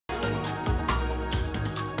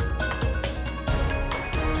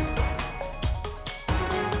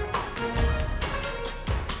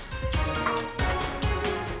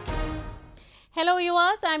Hello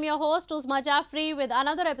viewers, I am your host Uzma Jaffrey with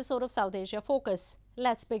another episode of South Asia Focus.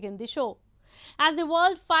 Let's begin the show. As the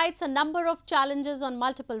world fights a number of challenges on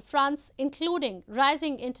multiple fronts, including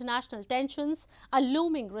rising international tensions, a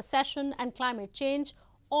looming recession and climate change,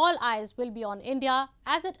 all eyes will be on India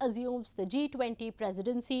as it assumes the G20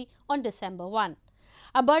 presidency on December 1.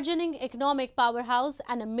 A burgeoning economic powerhouse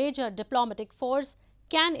and a major diplomatic force,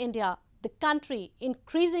 can India, the country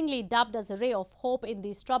increasingly dubbed as a ray of hope in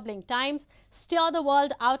these troubling times, steer the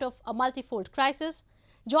world out of a multifold crisis?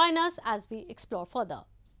 Join us as we explore further.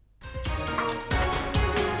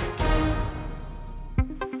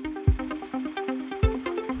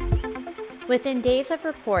 Within days of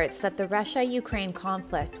reports that the Russia-Ukraine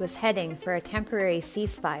conflict was heading for a temporary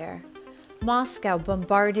ceasefire, Moscow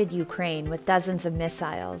bombarded Ukraine with dozens of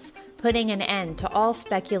missiles, putting an end to all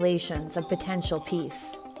speculations of potential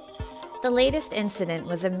peace. The latest incident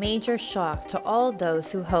was a major shock to all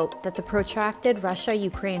those who hoped that the protracted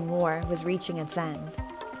Russia-Ukraine war was reaching its end.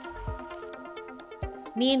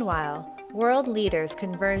 Meanwhile, world leaders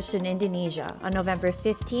converged in Indonesia on November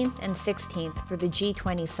 15th and 16th for the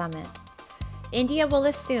G20 summit. India will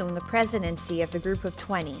assume the presidency of the Group of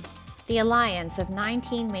 20, the alliance of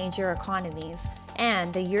 19 major economies,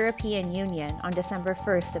 and the European Union on December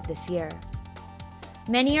 1st of this year.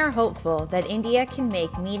 Many are hopeful that India can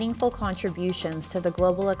make meaningful contributions to the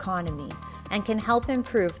global economy and can help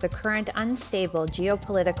improve the current unstable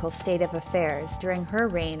geopolitical state of affairs during her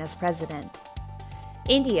reign as president.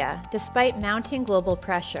 India, despite mounting global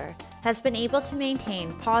pressure, has been able to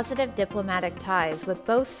maintain positive diplomatic ties with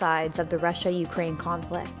both sides of the Russia-Ukraine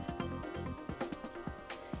conflict.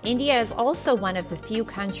 India is also one of the few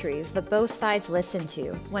countries that both sides listen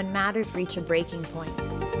to when matters reach a breaking point.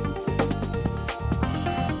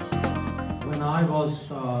 When I was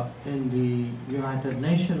in the United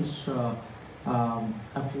Nations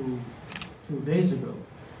a few days ago,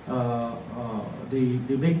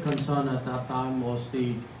 the big concern at that time was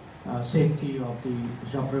the safety of the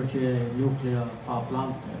Zaporizhzhia nuclear power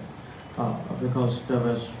plant because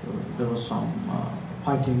there was some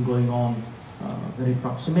fighting going on very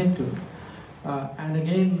proximate to it. And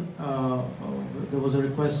again, there was a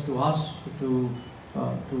request to us to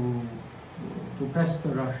press the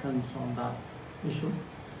Russians on that issue,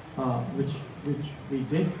 which we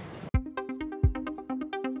did.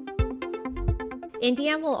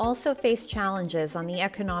 India will also face challenges on the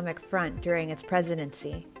economic front during its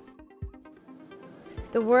presidency.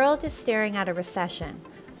 The world is staring at a recession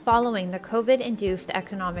following the COVID-induced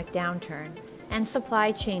economic downturn and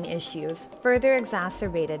supply chain issues further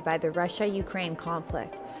exacerbated by the Russia-Ukraine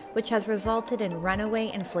conflict, which has resulted in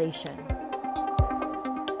runaway inflation.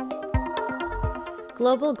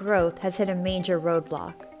 Global growth has hit a major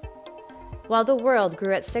roadblock. While the world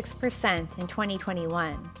grew at 6% in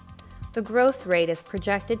 2021, the growth rate is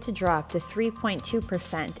projected to drop to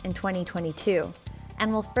 3.2% in 2022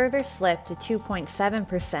 and will further slip to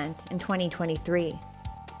 2.7% in 2023.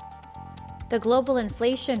 The global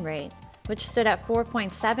inflation rate, which stood at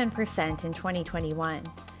 4.7% in 2021,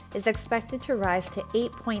 is expected to rise to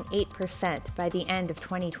 8.8% by the end of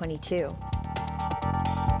 2022.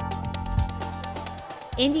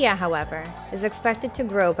 India, however, is expected to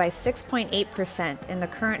grow by 6.8% in the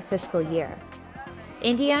current fiscal year.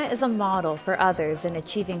 India is a model for others in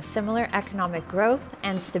achieving similar economic growth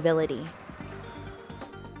and stability.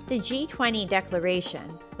 The G20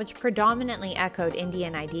 declaration, which predominantly echoed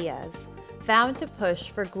Indian ideas, vowed to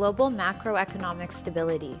push for global macroeconomic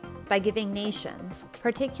stability by giving nations,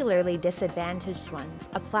 particularly disadvantaged ones,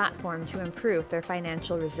 a platform to improve their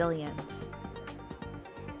financial resilience.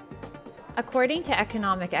 According to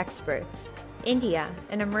economic experts, India,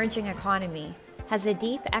 an emerging economy, has a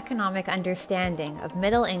deep economic understanding of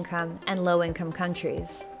middle-income and low-income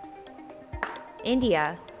countries.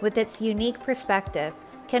 India, with its unique perspective,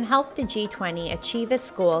 can help the G20 achieve its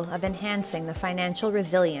goal of enhancing the financial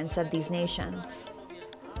resilience of these nations.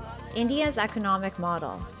 India's economic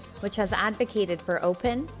model, which has advocated for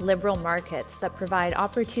open, liberal markets that provide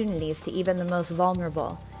opportunities to even the most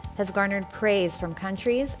vulnerable, has garnered praise from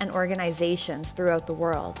countries and organizations throughout the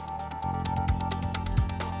world.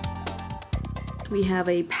 We have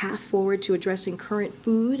a path forward to addressing current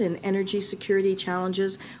food and energy security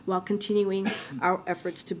challenges while continuing our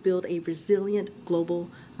efforts to build a resilient global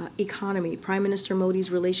economy. Prime Minister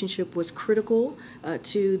Modi's relationship was critical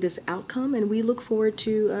to this outcome, and we look forward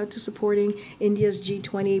to supporting India's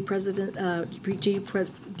G20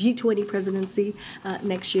 presidency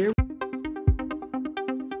next year.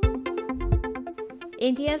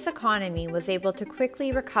 India's economy was able to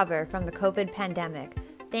quickly recover from the COVID pandemic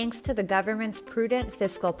thanks to the government's prudent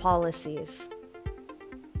fiscal policies.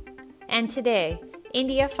 And today,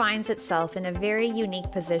 India finds itself in a very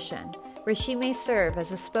unique position where she may serve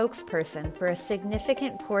as a spokesperson for a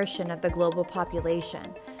significant portion of the global population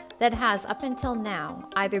that has, up until now,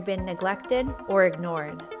 either been neglected or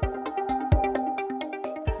ignored.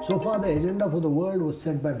 So far, the agenda for the world was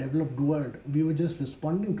set by developed world. We were just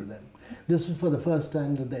responding to them. This is for the first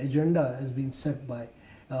time that the agenda has been set by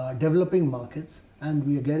developing markets, and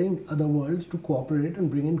we are getting other worlds to cooperate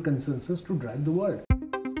and bring in consensus to drive the world.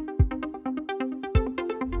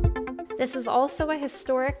 This is also a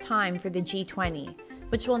historic time for the G20,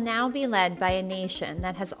 which will now be led by a nation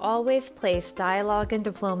that has always placed dialogue and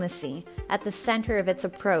diplomacy at the center of its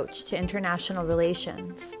approach to international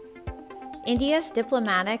relations. India's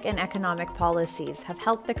diplomatic and economic policies have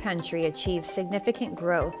helped the country achieve significant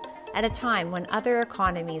growth at a time when other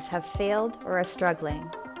economies have failed or are struggling.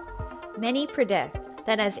 Many predict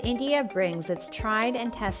that as India brings its tried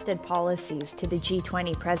and tested policies to the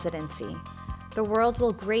G20 presidency, the world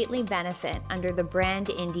will greatly benefit under the Brand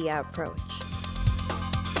India approach.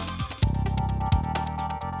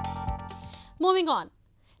 Moving on.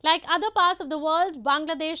 Like other parts of the world,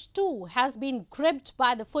 Bangladesh too has been gripped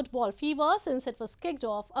by the football fever since it was kicked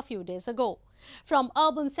off a few days ago. From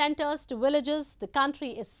urban centers to villages, the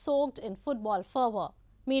country is soaked in football fervor.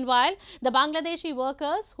 Meanwhile, the Bangladeshi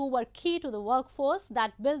workers who were key to the workforce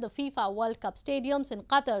that built the FIFA World Cup stadiums in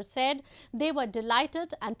Qatar said they were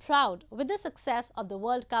delighted and proud with the success of the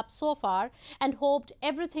World Cup so far and hoped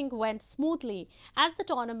everything went smoothly as the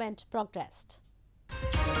tournament progressed.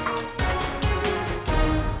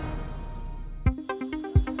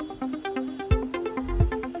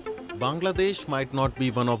 Bangladesh might not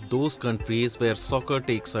be one of those countries where soccer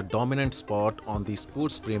takes a dominant spot on the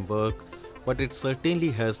sports framework, but it certainly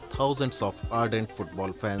has thousands of ardent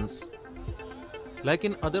football fans. Like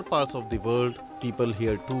in other parts of the world, people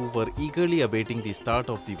here too were eagerly awaiting the start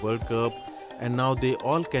of the World Cup, and now they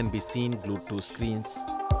all can be seen glued to screens.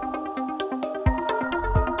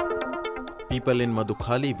 People in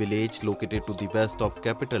Madhukhali village, located to the west of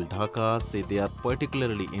capital Dhaka, say they are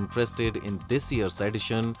particularly interested in this year's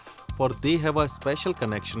edition, for they have a special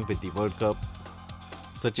connection with the World Cup.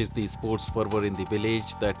 Such is the sports fervor in the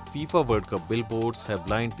village that FIFA World Cup billboards have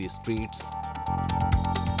lined the streets.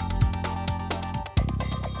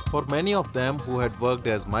 For many of them who had worked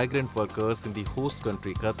as migrant workers in the host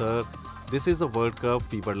country Qatar, this is a World Cup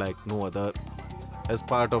fever like no other. As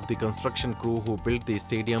part of the construction crew who built the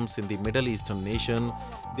stadiums in the Middle Eastern nation,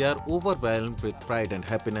 they are overwhelmed with pride and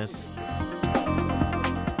happiness.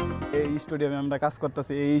 এই স্টেডিয়ামে আমরা কাজ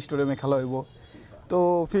করতেছি, এই স্টেডিয়ামে খেলা হইব, তো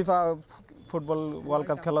ফিফা ফুটবল ওয়ার্ল্ড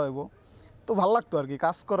কাপ খেলা হইব, তো ভালো লাগতো আর কি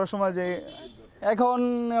কাজ করার সময় যে এখন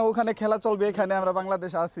ওখানে খেলা চলবে, এখানে আমরা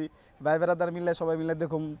বাংলাদেশে আছি, ভাই বেরাদার মিলে সবাই মিলে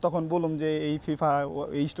দেখুম, তখন বলুম যে এই ফিফা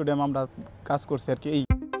এই স্টেডিয়াম আমরা কাজ করছি আর কি। এই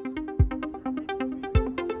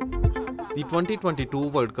The 2022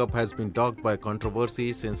 World Cup has been dogged by controversy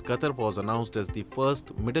since Qatar was announced as the first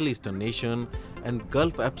Middle Eastern nation and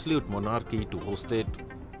Gulf absolute monarchy to host it.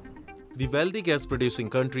 The wealthy gas-producing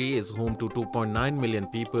country is home to 2.9 million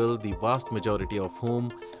people, the vast majority of whom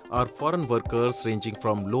are foreign workers ranging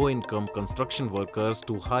from low-income construction workers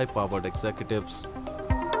to high-powered executives.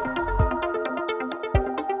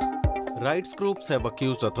 Rights groups have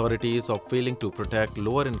accused authorities of failing to protect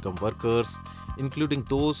lower-income workers, including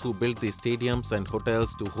those who built the stadiums and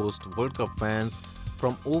hotels to host World Cup fans,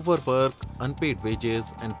 from overwork, unpaid wages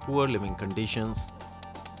and poor living conditions.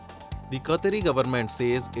 The Qatari government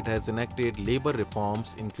says it has enacted labor reforms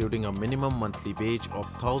including a minimum monthly wage of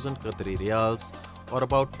 1,000 Qatari riyals or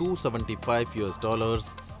about $275,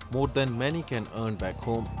 more than many can earn back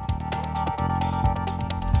home.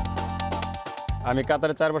 আমি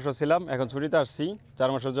কাতারে 4 বছর ছিলাম, এখন ছুটিতে আসছি 4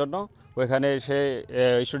 মাসের জন্য। ওইখানে এসে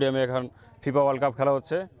স্টেডিয়ামে এখন ফিফা ওয়ার্ল্ড কাপ খেলা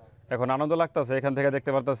হচ্ছে, এখন আনন্দ লাগতেছে, এখান থেকে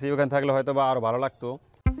দেখতে পারতাছি, ওখানে থাকলে হয়তো বা আরো ভালো লাগতো।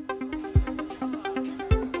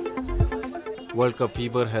 World Cup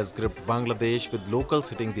fever has gripped Bangladesh, with locals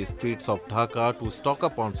hitting the streets of Dhaka to stock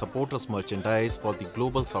up on supporters' merchandise for the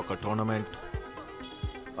global soccer tournament.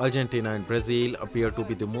 Argentina and Brazil appear to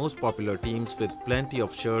be the most popular teams, with plenty of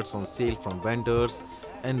shirts on sale from vendors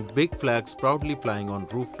and big flags proudly flying on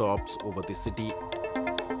rooftops over the city.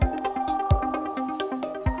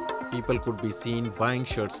 People could be seen buying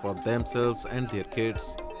shirts for themselves and their kids.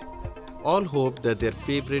 All hoped that their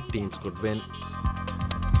favorite teams could win.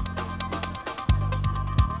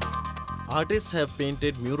 Artists have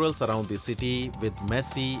painted murals around the city, with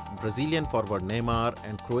Messi, Brazilian forward Neymar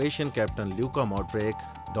and Croatian captain Luka Modric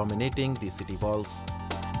dominating the city walls.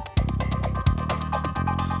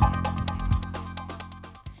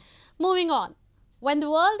 Moving on. When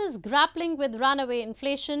the world is grappling with runaway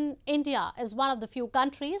inflation, India is one of the few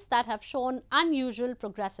countries that have shown unusual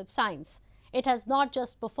progressive signs. It has not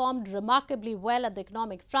just performed remarkably well at the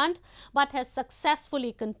economic front, but has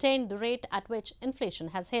successfully contained the rate at which inflation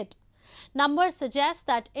has hit. Numbers suggest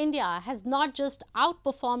that India has not just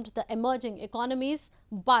outperformed the emerging economies,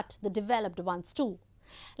 but the developed ones too.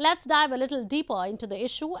 Let's dive a little deeper into the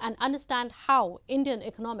issue and understand how Indian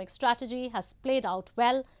economic strategy has played out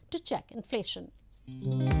well to check inflation.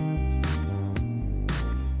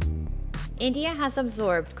 India has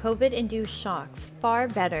absorbed COVID-induced shocks far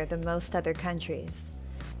better than most other countries,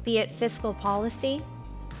 be it fiscal policy,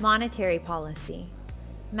 monetary policy,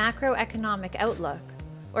 macroeconomic outlook,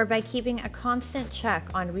 or by keeping a constant check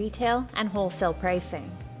on retail and wholesale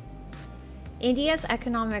pricing. India's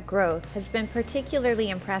economic growth has been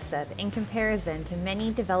particularly impressive in comparison to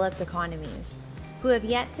many developed economies, who have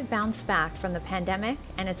yet to bounce back from the pandemic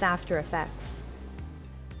and its after effects.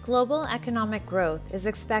 Global economic growth is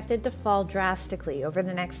expected to fall drastically over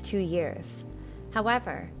the next 2 years.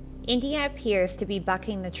 However, India appears to be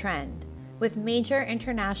bucking the trend, with major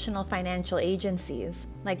international financial agencies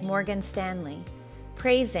like Morgan Stanley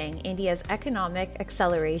praising India's economic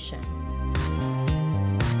acceleration.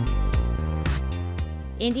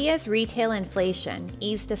 India's retail inflation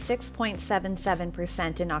eased to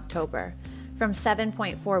 6.77% in October, from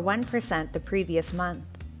 7.41% the previous month.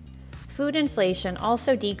 Food inflation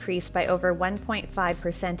also decreased by over 1.5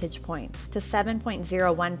 percentage points to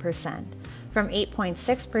 7.01% from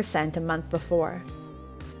 8.6% a month before.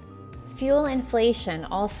 Fuel inflation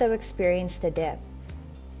also experienced a dip,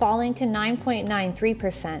 falling to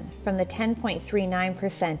 9.93% from the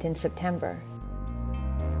 10.39% in September.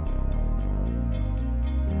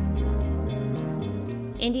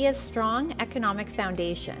 India's strong economic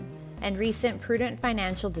foundation and recent prudent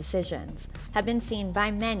financial decisions have been seen by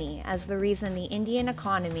many as the reason the Indian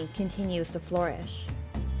economy continues to flourish.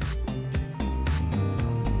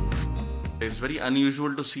 It's very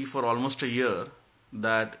unusual to see for almost a year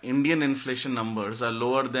that Indian inflation numbers are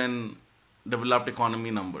lower than developed economy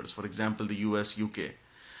numbers, for example, the US, UK.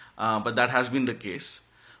 But that has been the case.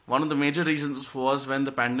 One of the major reasons was when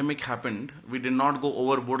the pandemic happened, we did not go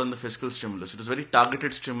overboard on the fiscal stimulus. It was very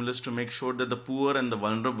targeted stimulus to make sure that the poor and the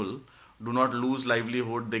vulnerable do not lose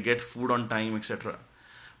livelihood, they get food on time, etc.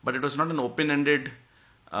 But it was not an open-ended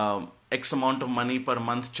X amount of money per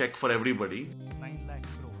month check for everybody.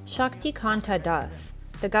 Shakti Kanta Das,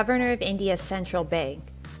 the governor of India's central bank,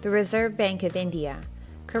 the Reserve Bank of India,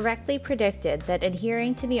 correctly predicted that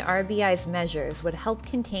adhering to the RBI's measures would help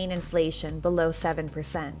contain inflation below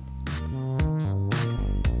 7%.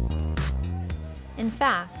 In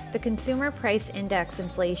fact, the Consumer Price Index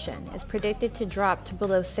inflation is predicted to drop to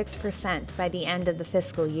below 6% by the end of the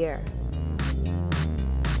fiscal year.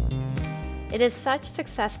 It is such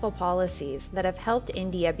successful policies that have helped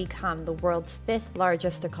India become the world's 5th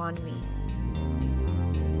largest economy.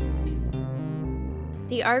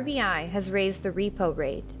 The RBI has raised the repo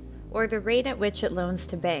rate, or the rate at which it loans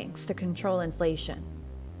to banks, to control inflation.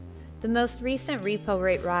 The most recent repo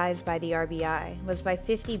rate rise by the RBI was by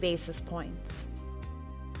 50 basis points.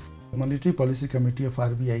 The Monetary Policy Committee of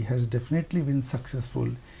RBI has definitely been successful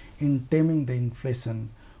in taming the inflation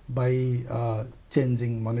by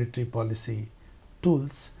changing monetary policy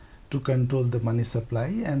tools to control the money supply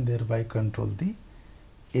and thereby control the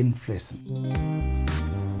inflation.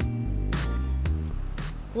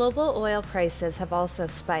 Global oil prices have also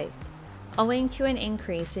spiked, owing to an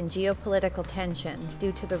increase in geopolitical tensions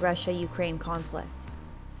due to the Russia-Ukraine conflict.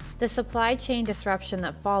 The supply chain disruption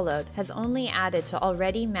that followed has only added to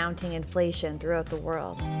already mounting inflation throughout the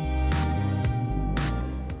world.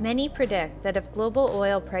 Many predict that if global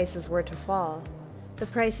oil prices were to fall, the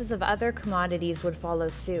prices of other commodities would follow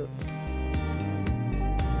suit.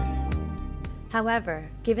 However,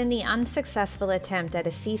 given the unsuccessful attempt at a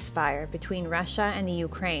ceasefire between Russia and the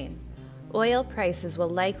Ukraine, oil prices will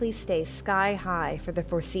likely stay sky high for the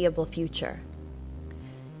foreseeable future.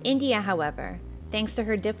 India, however, thanks to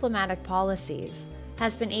her diplomatic policies,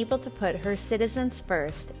 has been able to put her citizens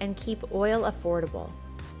first and keep oil affordable.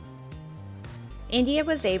 India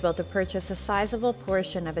was able to purchase a sizable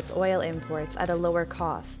portion of its oil imports at a lower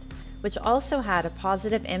cost, which also had a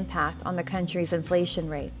positive impact on the country's inflation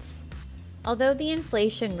rates. Although the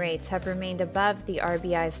inflation rates have remained above the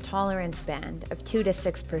RBI's tolerance band of 2 to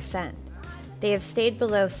 6%, they have stayed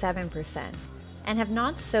below 7% and have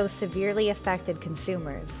not so severely affected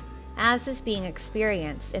consumers, as is being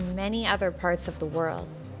experienced in many other parts of the world.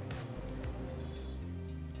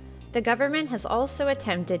 The government has also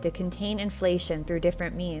attempted to contain inflation through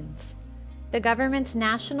different means. The government's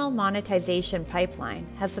national monetization pipeline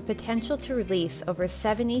has the potential to release over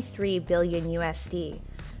 73 billion USD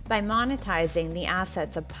by monetizing the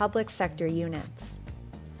assets of public sector units.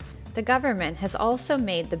 The government has also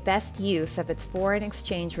made the best use of its foreign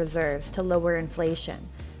exchange reserves to lower inflation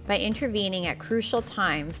by intervening at crucial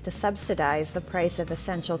times to subsidize the price of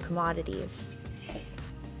essential commodities.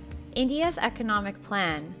 India's economic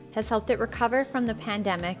plan has helped it recover from the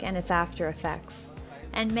pandemic and its after effects,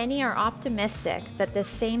 and many are optimistic that this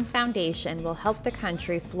same foundation will help the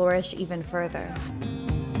country flourish even further.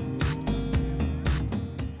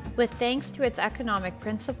 With thanks to its economic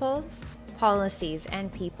principles, policies,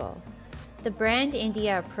 and people, the Brand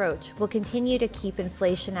India approach will continue to keep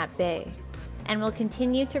inflation at bay and will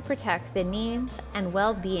continue to protect the needs and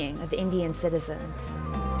well-being of Indian citizens.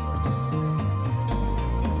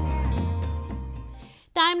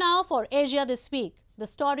 Time now for Asia This Week, the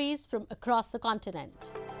stories from across the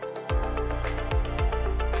continent.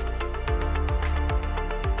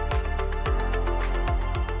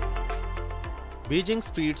 Beijing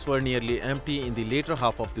streets were nearly empty in the later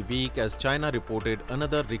half of the week as China reported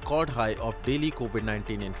another record high of daily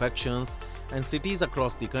COVID-19 infections, and cities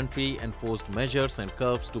across the country enforced measures and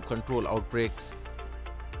curbs to control outbreaks.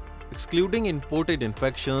 Excluding imported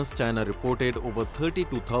infections, China reported over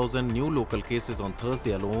 32,000 new local cases on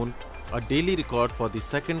Thursday alone, a daily record for the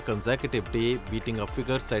second consecutive day, beating a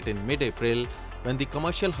figure set in mid-April when the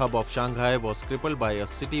commercial hub of Shanghai was crippled by a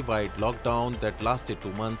city-wide lockdown that lasted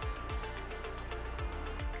 2 months.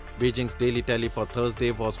 Beijing's daily tally for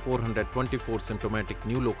Thursday was 424 symptomatic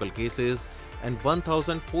new local cases and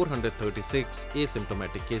 1,436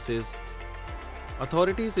 asymptomatic cases.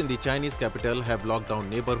 Authorities in the Chinese capital have locked down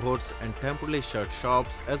neighborhoods and temporarily shut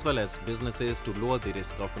shops as well as businesses to lower the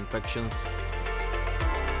risk of infections.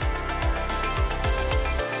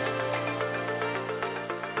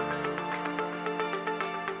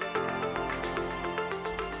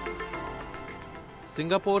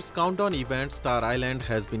 Singapore's countdown event Star Island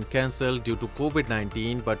has been cancelled due to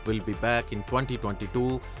COVID-19 but will be back in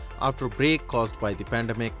 2022 after a break caused by the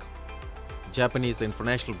pandemic. Japanese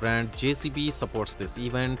international brand JCB supports this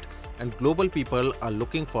event, and global people are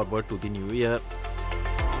looking forward to the new year.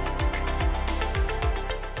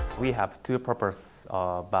 We have two purposes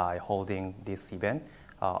by holding this event.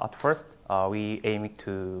 At first, we aim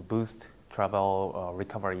to boost travel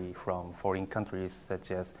recovery from foreign countries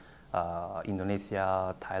such as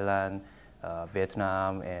Indonesia, Thailand,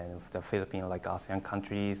 Vietnam, and the Philippines, like ASEAN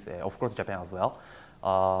countries, of course Japan as well.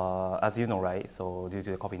 As you know, right, so due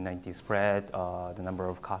to the COVID-19 spread, the number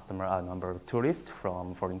of tourists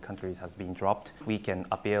from foreign countries has been dropped. We can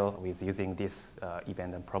appeal with using this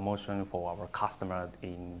event and promotion for our customers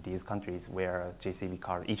in these countries where JCB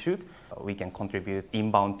card issued. We can contribute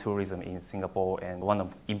inbound tourism in Singapore, and one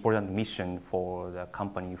of important mission for the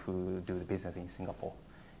company who do the business in Singapore.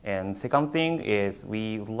 And second thing is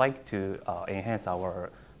we would like to enhance our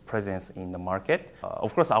presence in the market.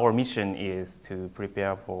 Of course, our mission is to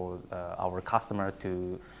prepare for our customer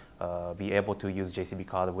to be able to use JCB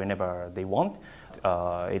card whenever they want.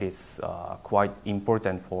 It is quite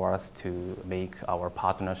important for us to make our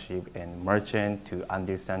partnership and merchant to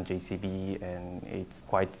understand JCB, and it's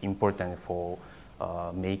quite important for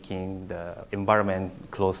making the environment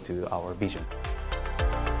close to our vision.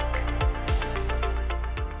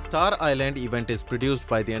 Star Island event is produced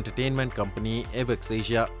by the entertainment company Avex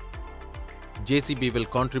Asia. JCB will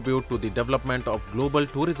contribute to the development of global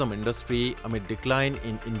tourism industry amid decline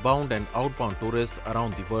in inbound and outbound tourists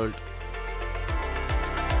around the world.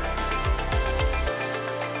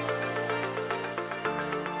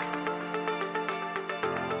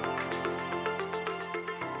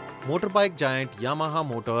 Motorbike giant Yamaha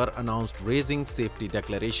Motor announced raising safety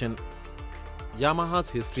declaration. Yamaha's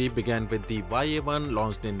history began with the YA1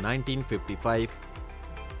 launched in 1955.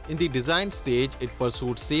 In the design stage, it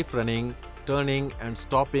pursued safe running, turning and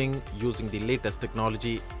stopping using the latest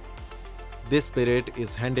technology. This spirit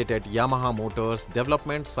is handed at Yamaha Motors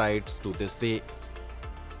development sites to this day.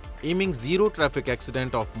 Aiming zero traffic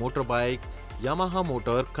accident of motorbike, Yamaha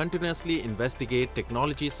Motor continuously investigate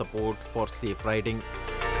technology support for safe riding.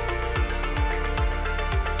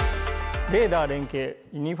 レーダー連携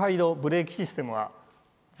ユニファイドブレーキシステムは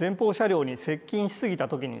前方車両に接近しすぎた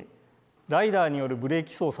ときにライダーによるブレー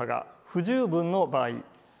キ操作が不十分の場合、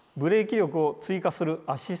ブレーキ力を追加する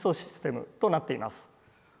アシストシステムとなっています。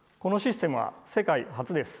このシステムは世界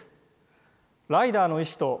初です。ライダーの意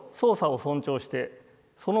思と操作を尊重して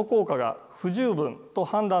その効果が不十分と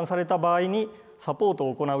判断された場合にサポート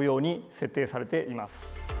を行うように設定されていま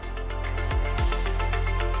す。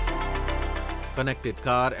connected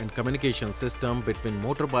car and communication system between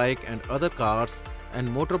motorbike and other cars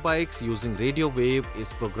and motorbikes using radio wave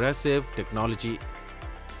is progressive technology.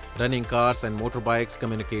 Running cars and motorbikes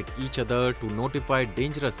communicate each other to notify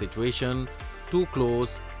dangerous situation, too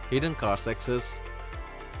close, hidden cars access.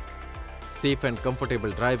 Safe and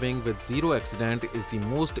comfortable driving with zero accident is the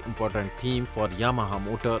most important theme for Yamaha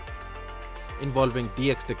Motor. Involving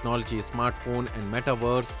DX technology, smartphone and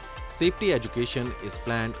metaverse, safety education is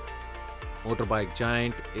planned. Motorbike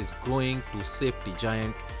giant is growing to safety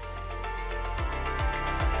giant.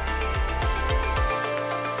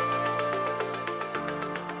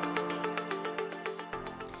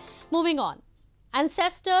 Moving on.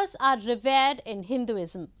 Ancestors are revered in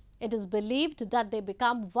Hinduism. It is believed that they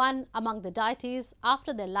become one among the deities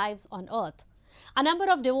after their lives on earth. A number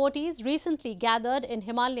of devotees recently gathered in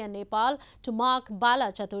Himalayan Nepal to mark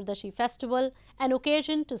Bala Chaturdashi festival, an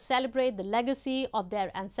occasion to celebrate the legacy of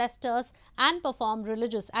their ancestors and perform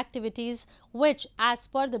religious activities which, as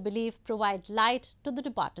per the belief, provide light to the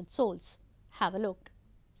departed souls. Have a look.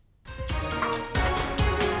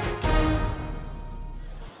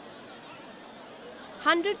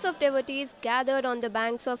 Hundreds of devotees gathered on the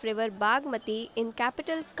banks of river Bagmati in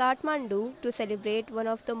capital Kathmandu to celebrate one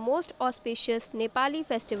of the most auspicious Nepali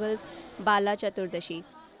festivals, Bala Chaturdashi.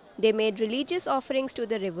 They made religious offerings to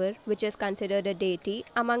the river, which is considered a deity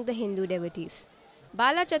among the Hindu devotees.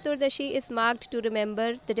 Bala Chaturdashi is marked to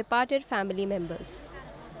remember the departed family members.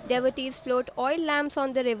 Devotees float oil lamps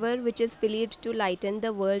on the river, which is believed to lighten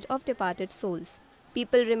the world of departed souls.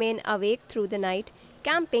 People remain awake through the night,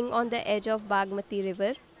 camping on the edge of Bagmati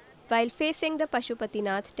river while facing the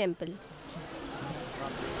Pashupatinath temple.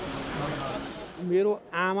 मेरो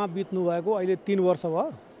आमा बित्नु भएको अहिले 3 वर्ष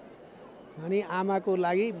भयो अनि आमाको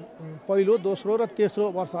लागि पहिलो दोस्रो र तेस्रो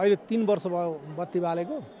वर्ष अहिले 3 वर्ष भयो बत्ती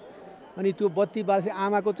बालेको अनि त्यो बत्ती बालेपछि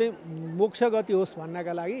आमाको चाहिँ मोक्ष गति होस्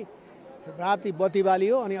भन्नका लागि राति बत्ती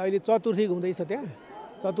बालियो अनि अहिले चतुर्थी हुँदैछ त्यहाँ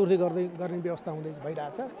चतुर्थी गर्ने व्यवस्था हुँदै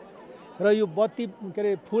भइराछ र यो बत्ती के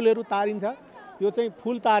रे फुलहरू तारिन्छ यो चाहिँ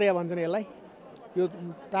फुल तार्या भन्छन् यसलाई यो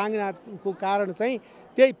टाङ्नाको कारण चाहिँ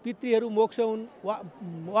त्यही पितृहरू मोक्ष हुन्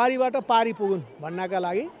वारीबाट पारी पुगुन् भन्नका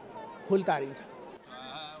लागि full तारिन्छ.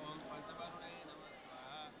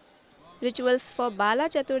 Rituals for Bala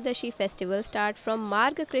Chaturdashi festival start from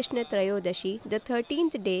Marga Krishna Trayodashi, the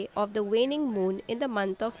 13th day of the waning moon in the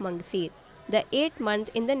month of Mangsir, the 8th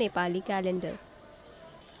month in the Nepali calendar.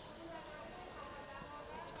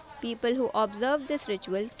 People who observe this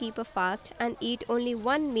ritual keep a fast and eat only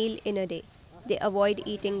one meal in a day. They avoid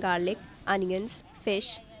eating garlic, onions,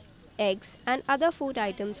 fish, eggs and other food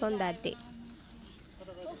items on that day.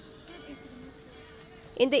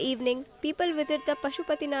 In the evening, people visit the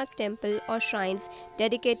Pashupatinath temple or shrines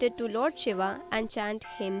dedicated to Lord Shiva and chant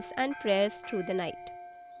hymns and prayers through the night.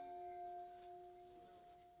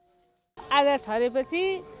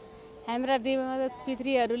 हाम्रा दिवंगत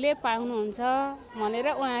पितृहरूले पाउनुहुन्छ भनेर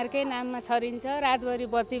उहाँहरुकै नाममा छरिन्छ रातभरि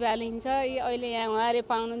बत्ती बालिन्छ अहिले यहाँ उहाँहरुले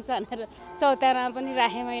पाउनुहुन्छ भनेर चौतारामा पनि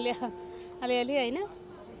राखे मैले अलिअलि हैन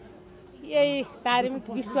यही धार्मिक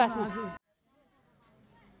विश्वासमा.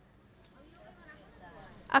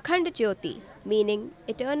 Akhand Jyoti, meaning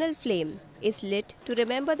eternal flame, is lit to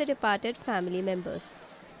remember the departed family members.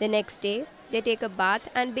 The next day, they take a bath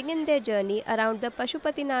and begin their journey around the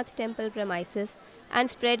Pashupatinath temple premises and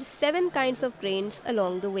spread 7 kinds of grains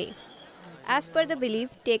along the way. As per the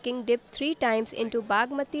belief, taking dip 3 times into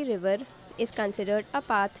Bagmati river is considered a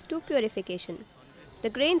path to purification. The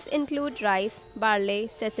grains include rice, barley,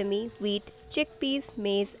 sesame, wheat, chickpeas,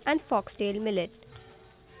 maize and foxtail millet.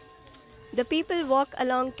 The people walk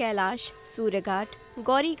along Kailash, Suryaghat,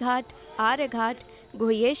 Gauri Ghat, Araghat,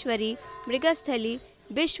 Guhyeshwari, Mrigasthali,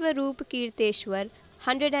 Vishwaroop Kirteshwar,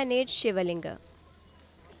 108 Shivalinga.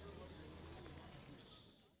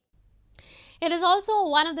 It is also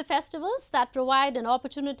one of the festivals that provide an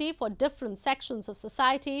opportunity for different sections of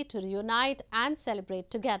society to reunite and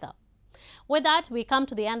celebrate together. With that, we come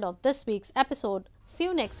to the end of this week's episode. See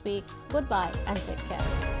you next week. Goodbye and take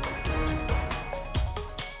care.